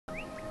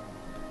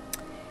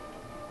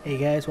Hey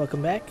guys,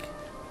 welcome back.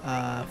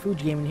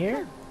 Fugegaming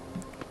here.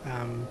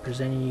 I'm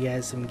presenting you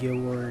guys some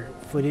Guild War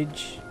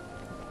footage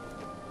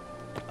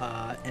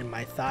and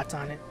my thoughts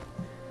on it.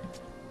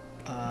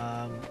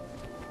 Oh,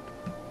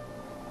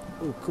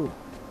 cool.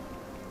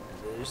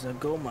 There's a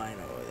gold mine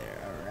over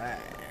there.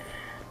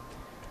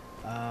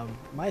 Alright.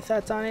 My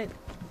thoughts on it.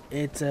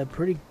 It's a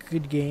pretty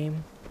good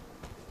game.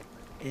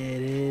 It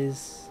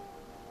is.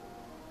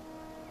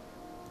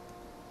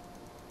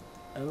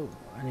 Oh,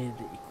 I needed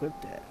to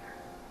equip that.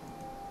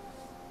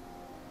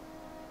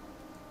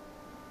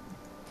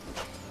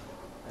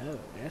 Oh,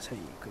 that's how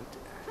you equipped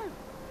it.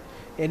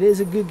 It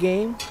is a good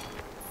game.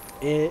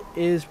 It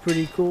is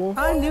pretty cool.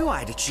 I knew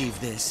I'd achieve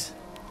this.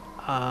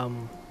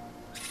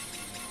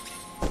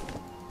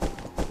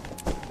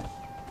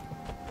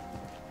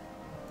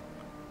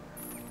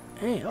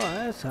 Hey, oh,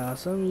 that's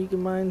awesome. You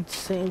can mine the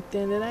same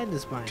thing that I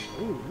just mined.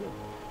 Ooh, look.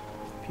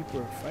 People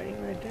are fighting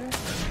right there.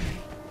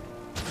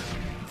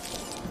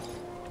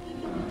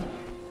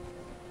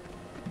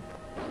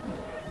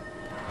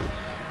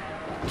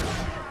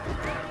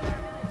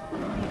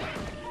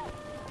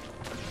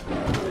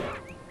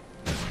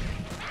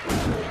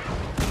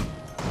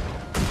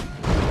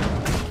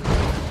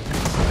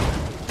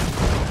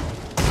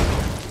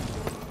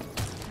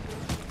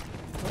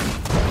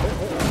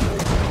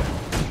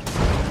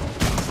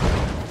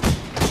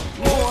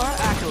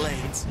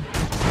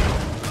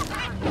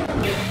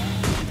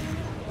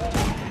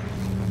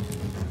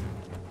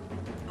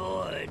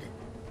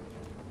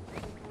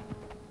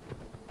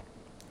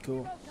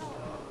 Cool.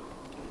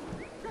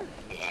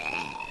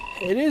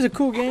 It is a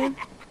cool game.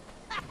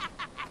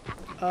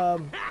 The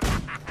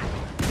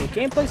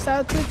gameplay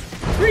style is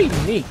pretty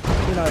neat.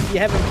 You know, if you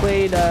haven't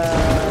played,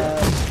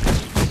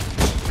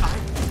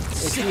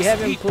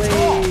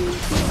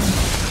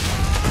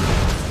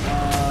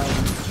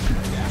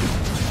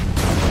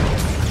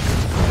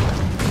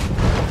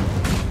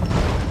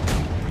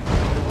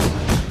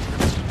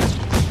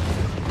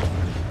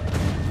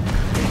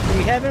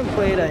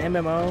 an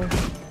MMO,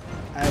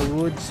 I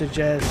would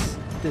suggest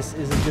this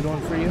is a good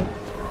one for you.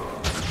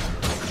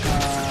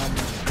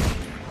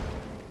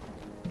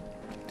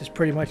 Just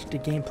pretty much the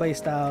gameplay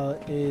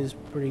style is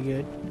pretty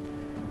good.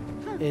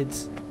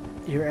 It's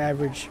your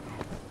average,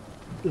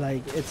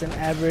 like it's an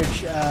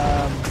average,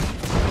 I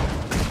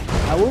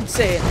would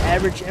say an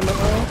average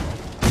MMO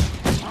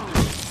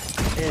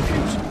if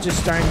you're just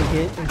starting to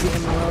get into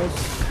MMOs.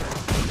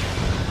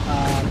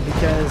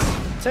 Because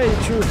to tell you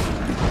the truth,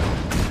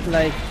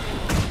 like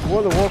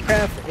World of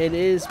Warcraft, it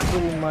is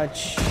pretty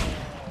much,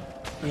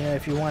 you know,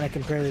 if you want to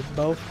compare it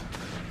both,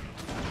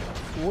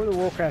 World of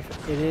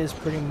Warcraft, it is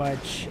pretty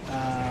much,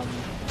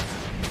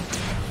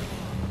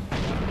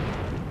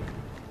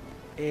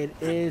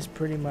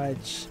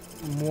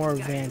 more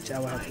advanced, I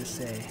would have to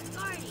say.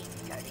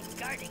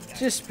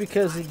 Just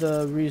because of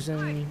the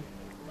reason,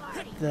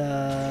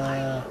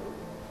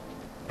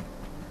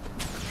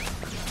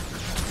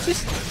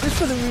 just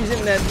for the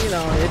reason that, you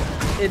know,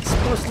 it's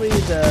mostly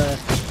the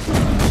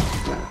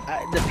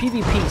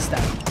PvP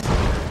style.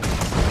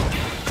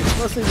 It's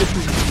mostly the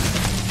PvP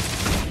style.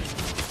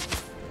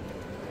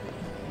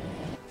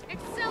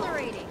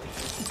 Accelerating.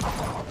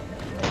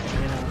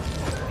 You know.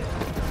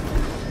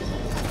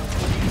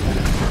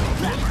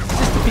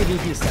 Just the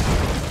PvP style.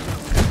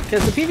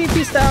 Because the PvP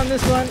style in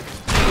this one,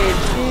 it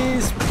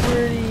is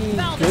pretty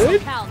good.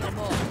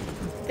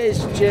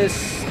 It's just,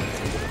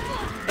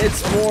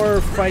 it's more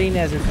fighting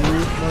as a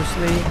group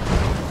mostly.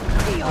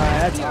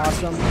 That's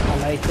awesome. I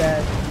like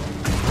that.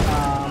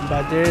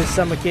 But there is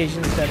some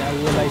occasions that I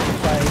would like to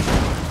fight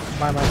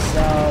by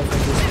myself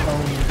and just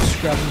own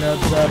scrub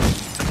nubs up.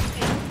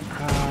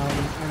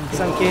 In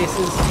some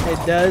cases,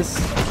 it does.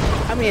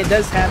 I mean, it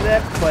does have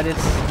that, but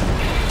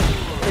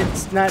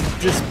it's not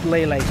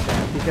displayed like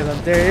that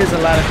because there is a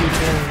lot of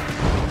people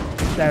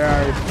that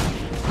are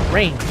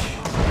range.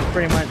 And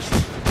pretty much,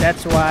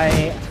 that's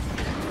why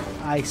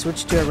I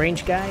switched to a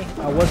range guy.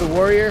 I was a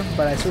warrior,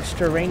 but I switched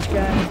to a range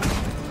guy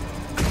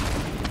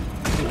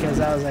because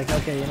I was like,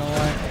 okay, you know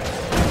what?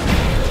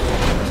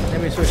 Let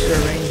me switch to a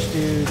range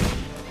dude.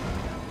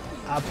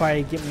 I'll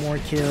probably get more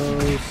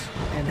kills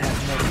and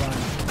have more fun.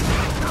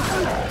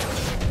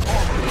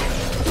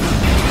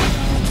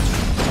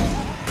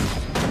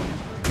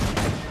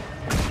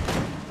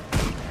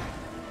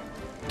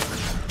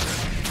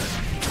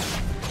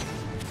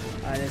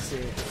 Alright, let's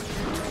see.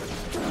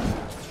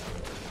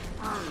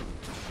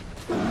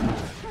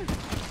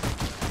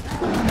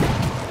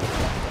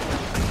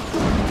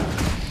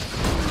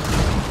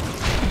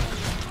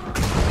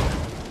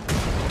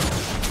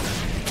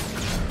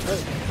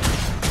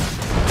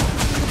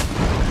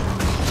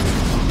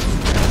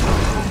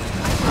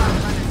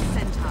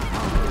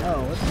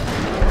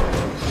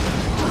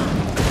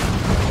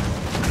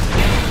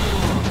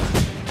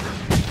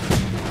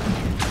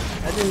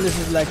 This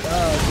is like,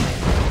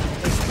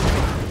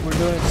 we're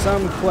doing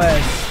some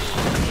quest.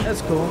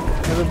 That's cool.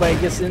 Everybody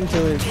gets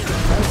into it.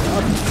 That's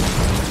awesome.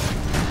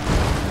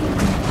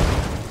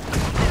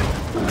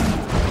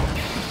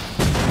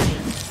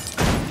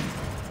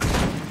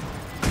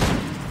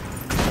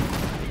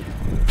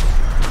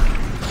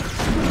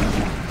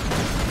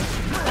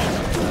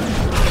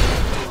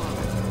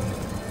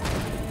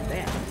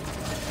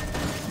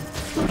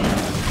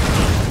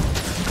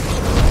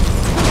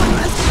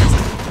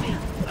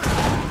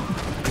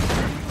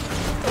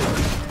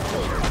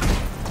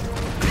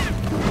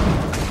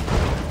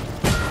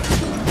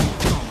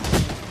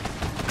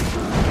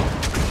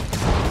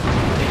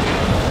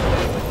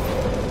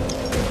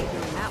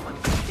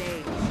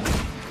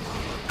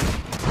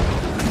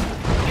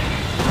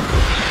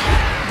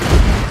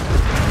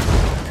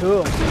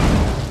 Cool.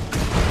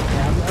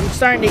 Yeah, I'm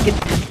starting to get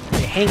the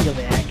hang of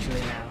it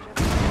actually now.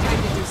 I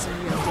can do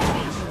some real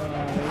damage.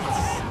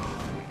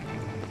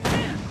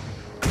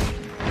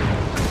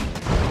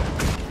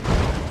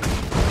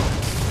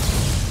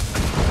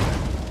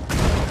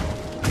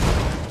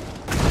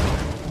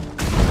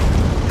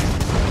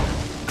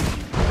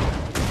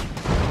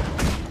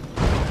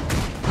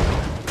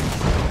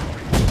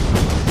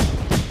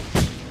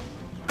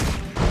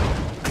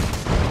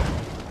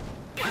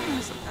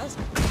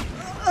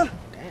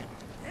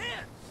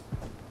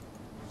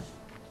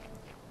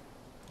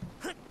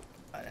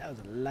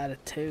 Lot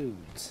of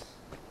toads.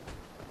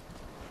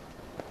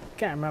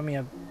 Kind of remind me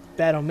of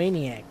Battle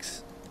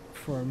Maniacs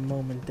for a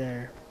moment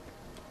there.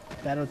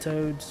 Battle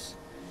Toads,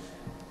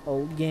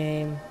 old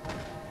game,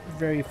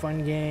 very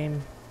fun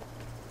game.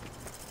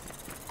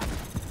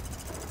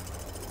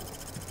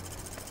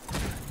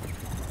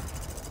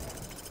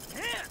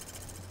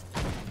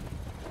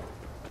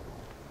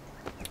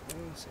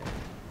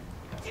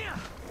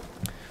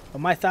 But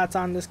my thoughts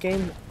on this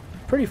game,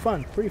 pretty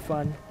fun, pretty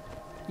fun.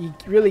 You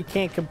really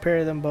can't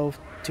compare them both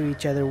to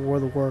each other,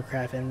 World of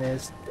Warcraft and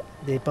this.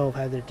 They both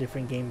have their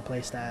different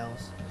gameplay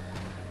styles,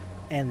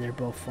 and they're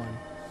both fun.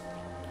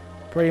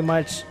 Pretty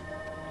much,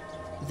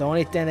 the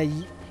only thing that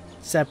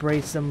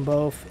separates them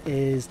both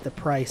is the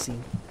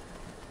pricing.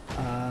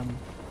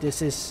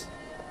 This is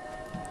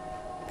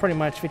pretty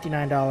much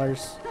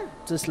 $59,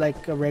 just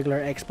like a regular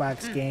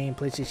Xbox game,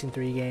 PlayStation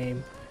 3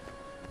 game.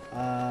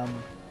 The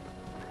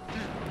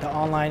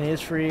online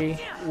is free.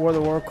 World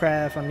of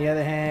Warcraft, on the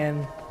other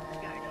hand,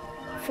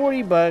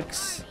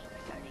 $40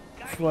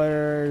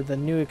 for the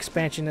new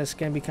expansion that's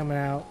gonna be coming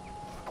out,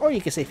 or you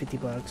can say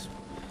 $50.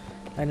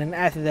 And then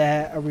after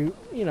that,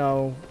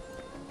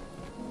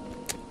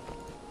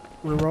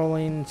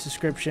 re-rolling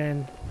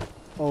subscription,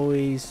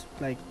 always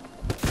like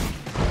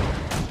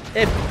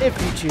if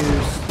you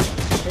choose.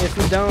 If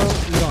you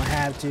don't, you don't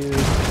have to.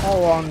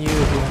 All on you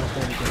if you want to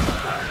play the game.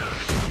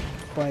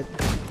 But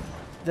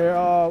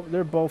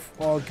they're both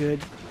all good.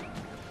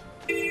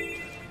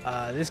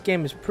 This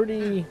game is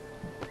pretty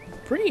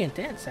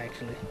intense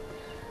actually.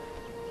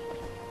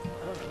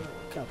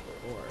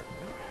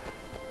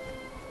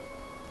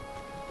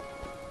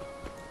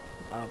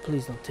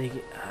 Please don't take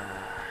it.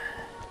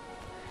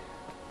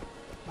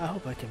 I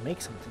hope I can make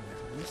something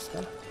out of this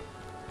stuff.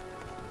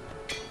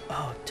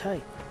 Oh,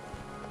 tight.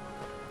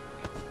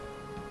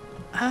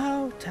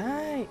 Oh,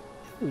 tight.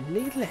 Ooh,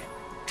 lately.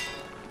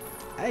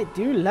 I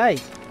do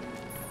like.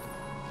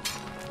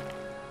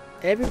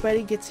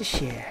 Everybody gets a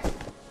share.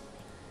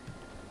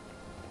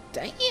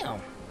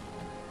 Damn.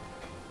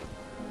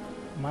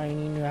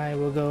 Mining I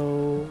will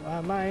go.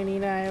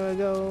 Mining I will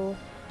go.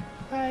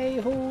 I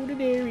hold the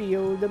dairy,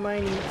 the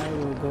mining I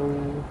will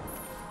go.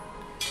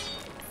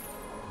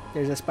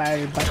 There's a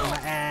spider biting my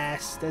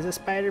ass. There's a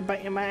spider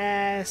biting my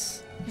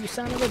ass. You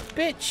son of a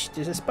bitch.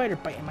 There's a spider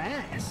biting my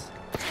ass.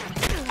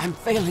 I'm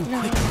failing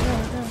quick.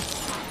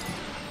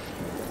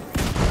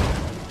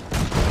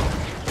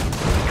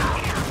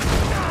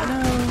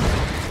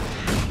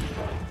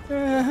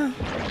 No.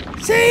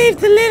 Save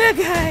the little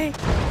guy.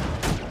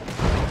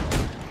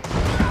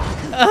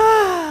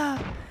 Ah,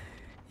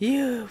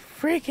 you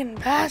freaking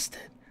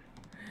bastard.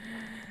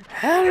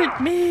 Help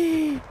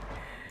me.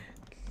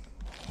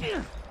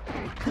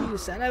 You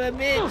son of a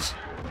bitch!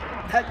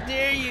 How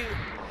dare you!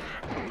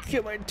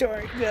 Kill my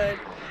turret gun!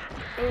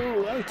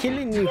 Oh, I'm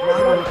killing you!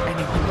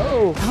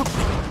 Oh!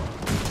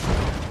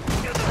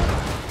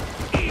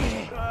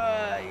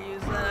 You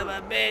son of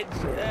a bitch!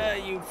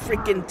 You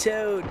freaking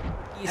toad!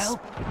 You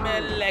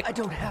smell like... I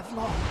don't have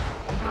long.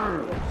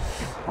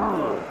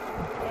 Oh!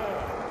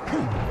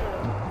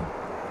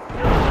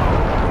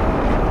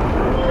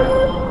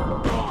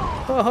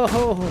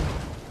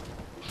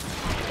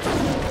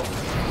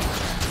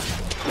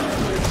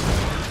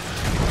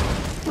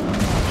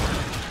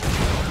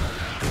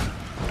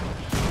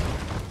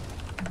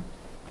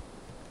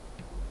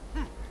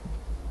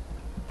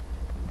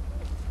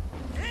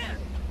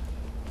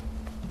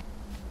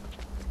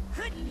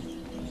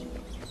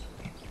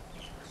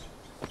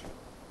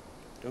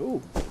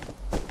 Oh.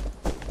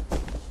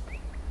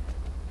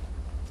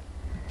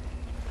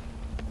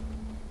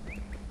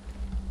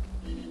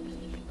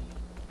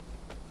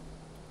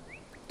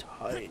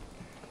 Tight.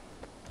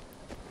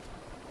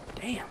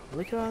 Damn,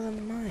 look at all the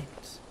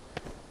mines.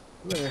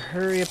 I better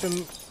hurry up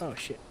and... Oh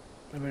shit.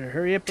 I better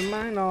hurry up and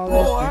mine all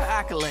this. More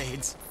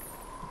accolades.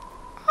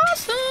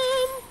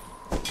 Awesome!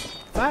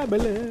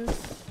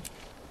 Fabulous.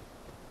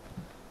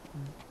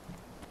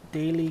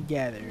 Daily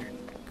gather.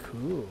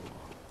 Cool.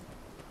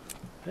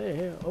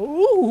 Hey,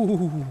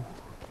 oh!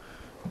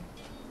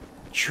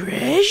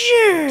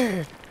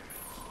 Treasure!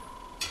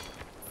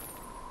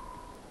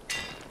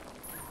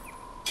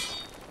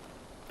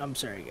 I'm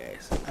sorry,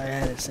 guys. I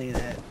had to say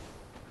that.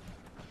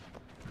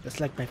 That's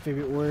like my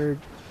favorite word.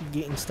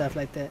 Getting stuff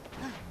like that.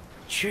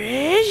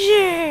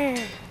 Treasure!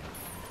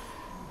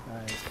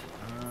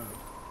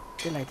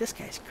 They're like, this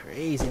guy's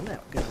crazy. I'm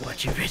not gonna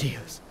watch your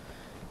videos.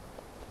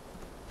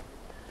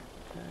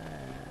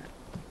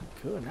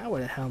 Cool. Now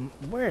where the hell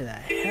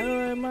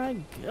am I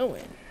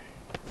going?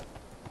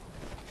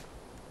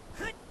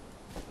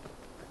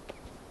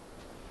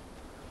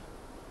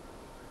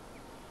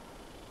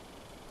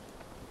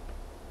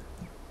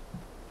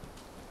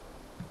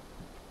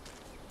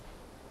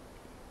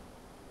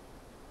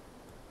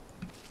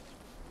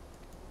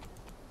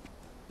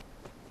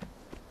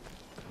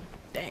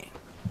 Dang.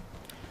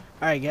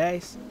 Alright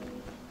guys,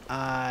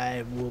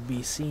 I will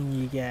be seeing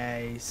you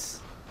guys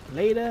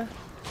later,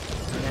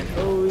 and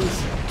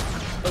always,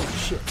 oh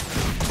shit.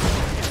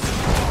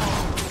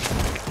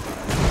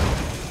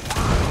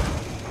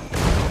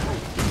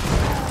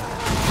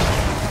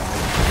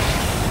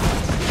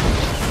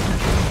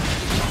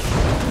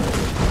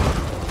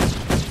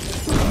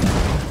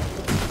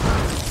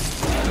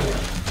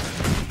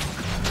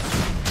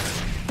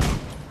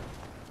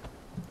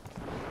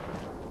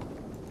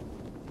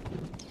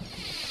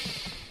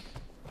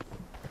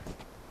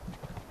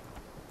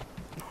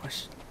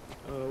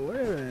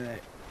 Whatever that.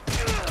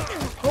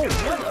 Oh,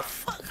 what the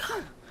fuck?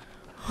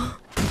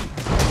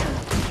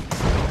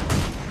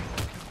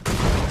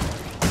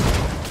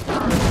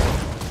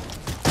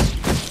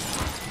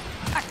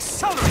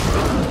 Accelerate!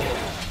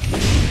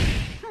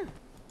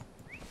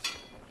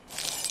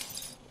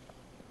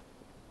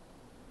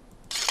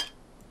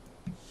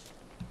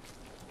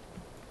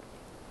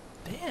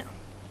 Damn.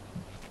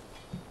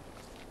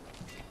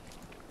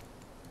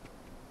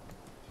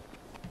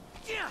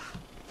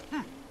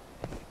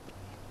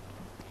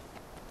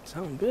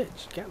 Sound good.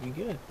 She got me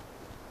good.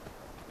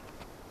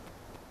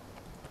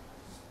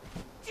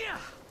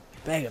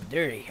 Bag of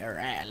dirty.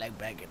 Alright, I like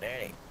bag of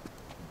dirty.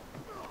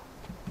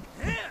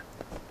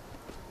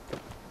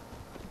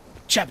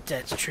 Chop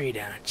that tree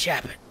down.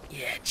 Chop it.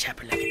 Yeah,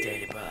 chop it like a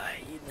dirty boy.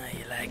 You know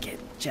you like it.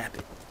 Chop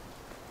it.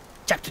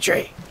 Chop the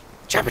tree.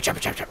 Chop it, chop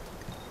it, chop it, chop it.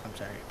 I'm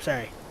sorry.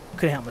 Sorry.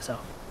 Couldn't help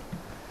myself.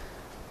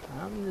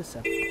 I'm just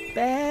a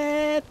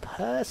bad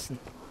person.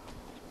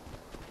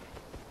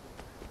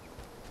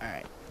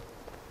 Alright.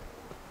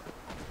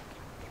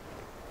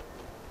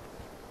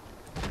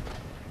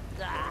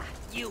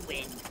 You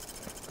win.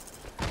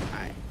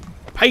 Alright.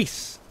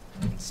 Peace.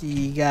 See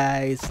you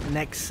guys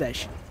next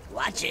session.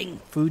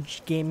 Watching.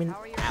 Fugegaming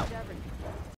How are your out. endeavors?